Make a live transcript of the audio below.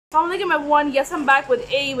Assalamualaikum everyone, yes I'm back with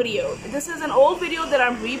a video. This is an old video that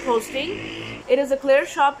I'm reposting. It is a Clear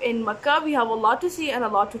shop in Makkah. We have a lot to see and a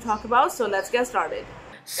lot to talk about, so let's get started.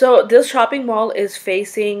 So this shopping mall is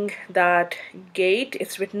facing that gate.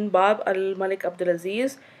 It's written Bab al-Malik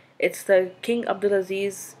Abdulaziz. It's the King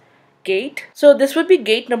Abdulaziz gate. So this would be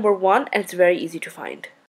gate number 1 and it's very easy to find.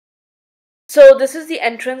 So this is the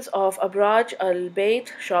entrance of Abraج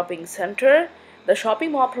al-Bait shopping center. The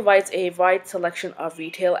shopping mall provides a wide selection of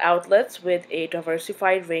retail outlets with a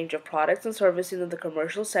diversified range of products and services in the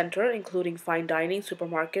commercial center, including fine dining,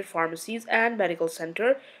 supermarket, pharmacies, and medical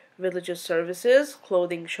center, religious services,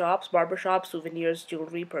 clothing shops, barbershops, souvenirs,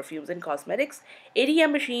 jewelry, perfumes, and cosmetics,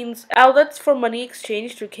 ATM machines, outlets for money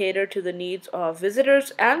exchange to cater to the needs of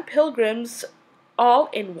visitors and pilgrims, all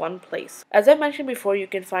in one place. As I mentioned before, you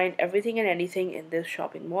can find everything and anything in this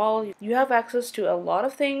shopping mall. You have access to a lot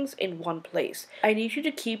of things in one place. I need you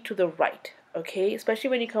to keep to the right, okay?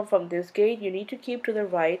 Especially when you come from this gate, you need to keep to the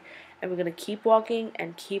right, and we're gonna keep walking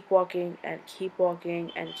and keep walking and keep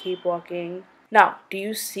walking and keep walking. Now, do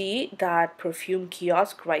you see that perfume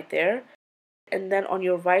kiosk right there? And then on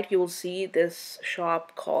your right, you will see this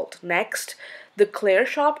shop called Next. The Clear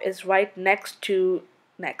shop is right next to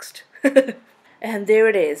Next. And there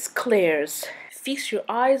it is, Killers. Feast your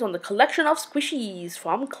eyes on the collection of squishies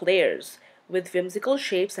from Killers, with whimsical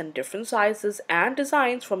shapes and different sizes and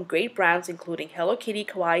designs from great brands including Hello Kitty,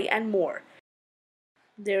 Kawaii, and more.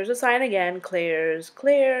 There's a sign again, Killers,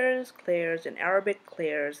 Killers, Killers in Arabic,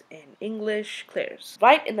 Killers in English, Killers.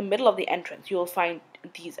 Right in the middle of the entrance, you will find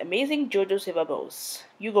these amazing JoJo Siva bows.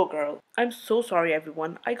 You go, girl. I'm so sorry,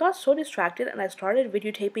 everyone. I got so distracted and I started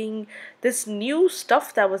videotaping this new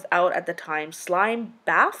stuff that was out at the time. Slime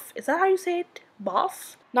bath? Is that how you say it?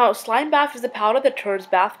 Bath? Now, slime bath is the powder that turns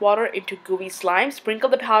bath water into gooey slime. Sprinkle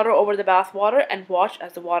the powder over the bath water and watch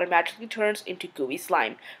as the water magically turns into gooey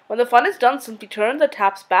slime. When the fun is done, simply turn the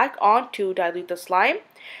taps back on to dilute the slime.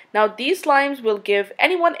 Now, these slimes will give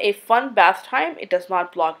anyone a fun bath time. It does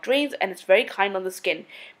not block drains and it's very kind on the skin.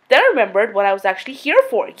 Then I remembered what I was actually here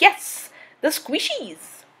for. Yes! The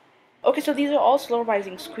squishies! Okay, so these are all slow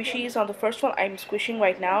rising squishies. Now, the first one I'm squishing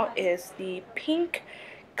right now is the pink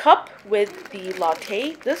cup with the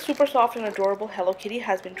latte. This super soft and adorable Hello Kitty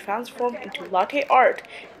has been transformed into latte art.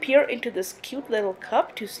 Peer into this cute little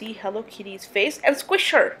cup to see Hello Kitty's face and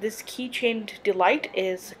squish her. This keychained delight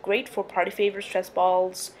is great for party favors, stress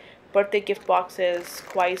balls, birthday gift boxes,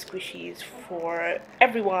 kawaii squishies for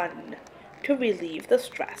everyone to relieve the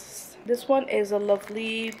stress. This one is a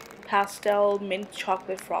lovely pastel mint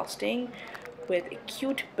chocolate frosting with a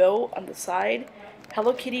cute bow on the side.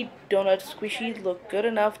 Hello Kitty donut squishies look good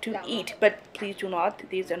enough to eat, but please do not.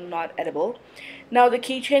 These are not edible. Now, the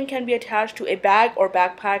keychain can be attached to a bag or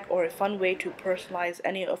backpack or a fun way to personalize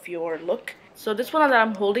any of your look. So this one that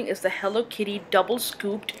I'm holding is the Hello Kitty double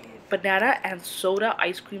scooped banana and soda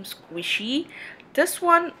ice cream squishy. This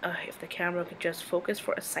one, if the camera could just focus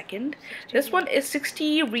for a second, this one is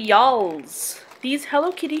 60 riyals. These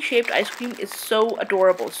Hello Kitty shaped ice cream is so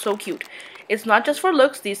adorable, so cute. It's not just for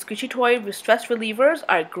looks. These squishy toy stress relievers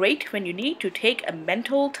are great when you need to take a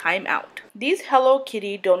mental time out. These Hello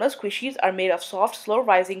Kitty donut squishies are made of soft,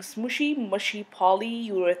 slow-rising, smooshy, mushy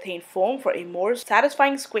polyurethane foam for a more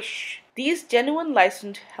satisfying squish. These genuine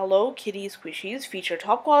licensed Hello Kitty squishies feature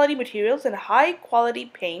top-quality materials and high-quality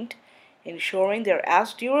paint, ensuring they're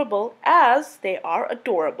as durable as they are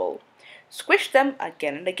adorable. Squish them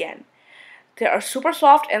again and again. They are super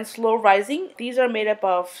soft and slow rising. These are made up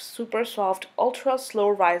of super soft, ultra slow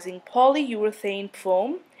rising polyurethane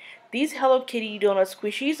foam. These Hello Kitty donut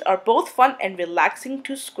squishies are both fun and relaxing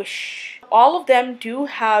to squish. All of them do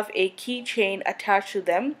have a keychain attached to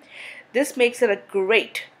them. This makes it a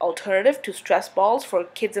great alternative to stress balls for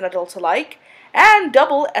kids and adults alike, and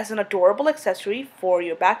double as an adorable accessory for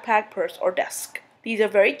your backpack, purse, or desk. These are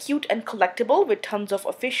very cute and collectible with tons of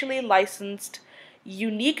officially licensed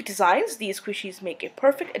unique designs. These squishies make a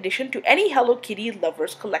perfect addition to any Hello Kitty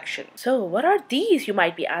lovers collection. So what are these, you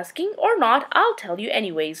might be asking? Or not, I'll tell you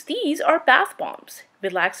anyways. These are bath bombs.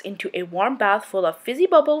 Relax into a warm bath full of fizzy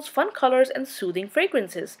bubbles, fun colors, and soothing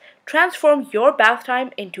fragrances. Transform your bath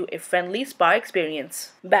time into a friendly spa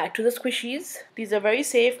experience. Back to the squishies. These are very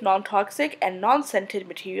safe, non-toxic, and non-scented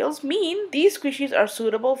materials mean these squishies are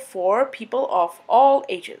suitable for people of all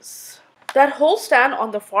ages. That whole stand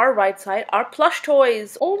on the far right side are plush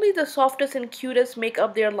toys. Only the softest and cutest make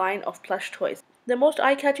up their line of plush toys. The most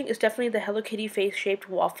eye-catching is definitely the Hello Kitty face-shaped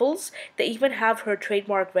waffles. They even have her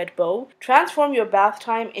trademark red bow. Transform your bath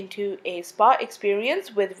time into a spa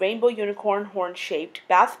experience with rainbow unicorn horn-shaped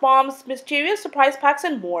bath bombs, mysterious surprise packs,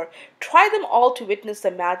 and more. Try them all to witness the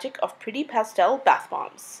magic of pretty pastel bath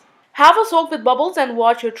bombs. Have a soak with bubbles and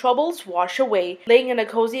watch your troubles wash away. Laying in a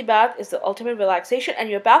cozy bath is the ultimate relaxation, and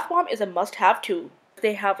your bath bomb is a must-have too.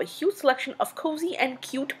 They have a huge selection of cozy and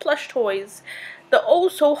cute plush toys. The oh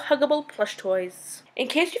so huggable plush toys. In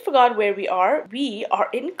case you forgot where we are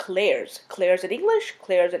in Clear's. Clear's in English,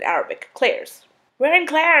 Clear's in Arabic. Clear's. We're in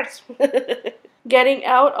Clear's. Getting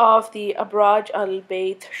out of the Abraج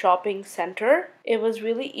al-Bayt shopping center, it was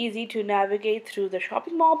really easy to navigate through the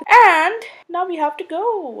shopping mall. And now we have to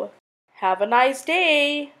go. Have a nice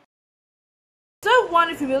day. So everyone,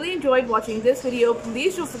 if you really enjoyed watching this video,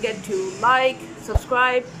 please don't forget to like,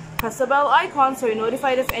 subscribe, press the bell icon so you're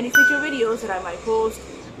notified of any future videos that I might post.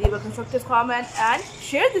 Leave a constructive comment and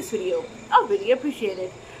share this video. I'll really appreciate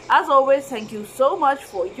it. As always, thank you so much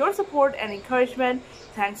for your support and encouragement.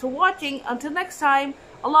 Thanks for watching. Until next time,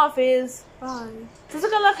 Allah Hafiz. Bye.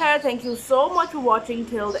 Jazakallah khair. Thank you so much for watching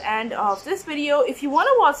till the end of this video. If you want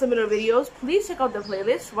to watch similar videos, please check out the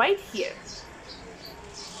playlist right here.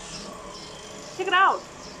 Check it out.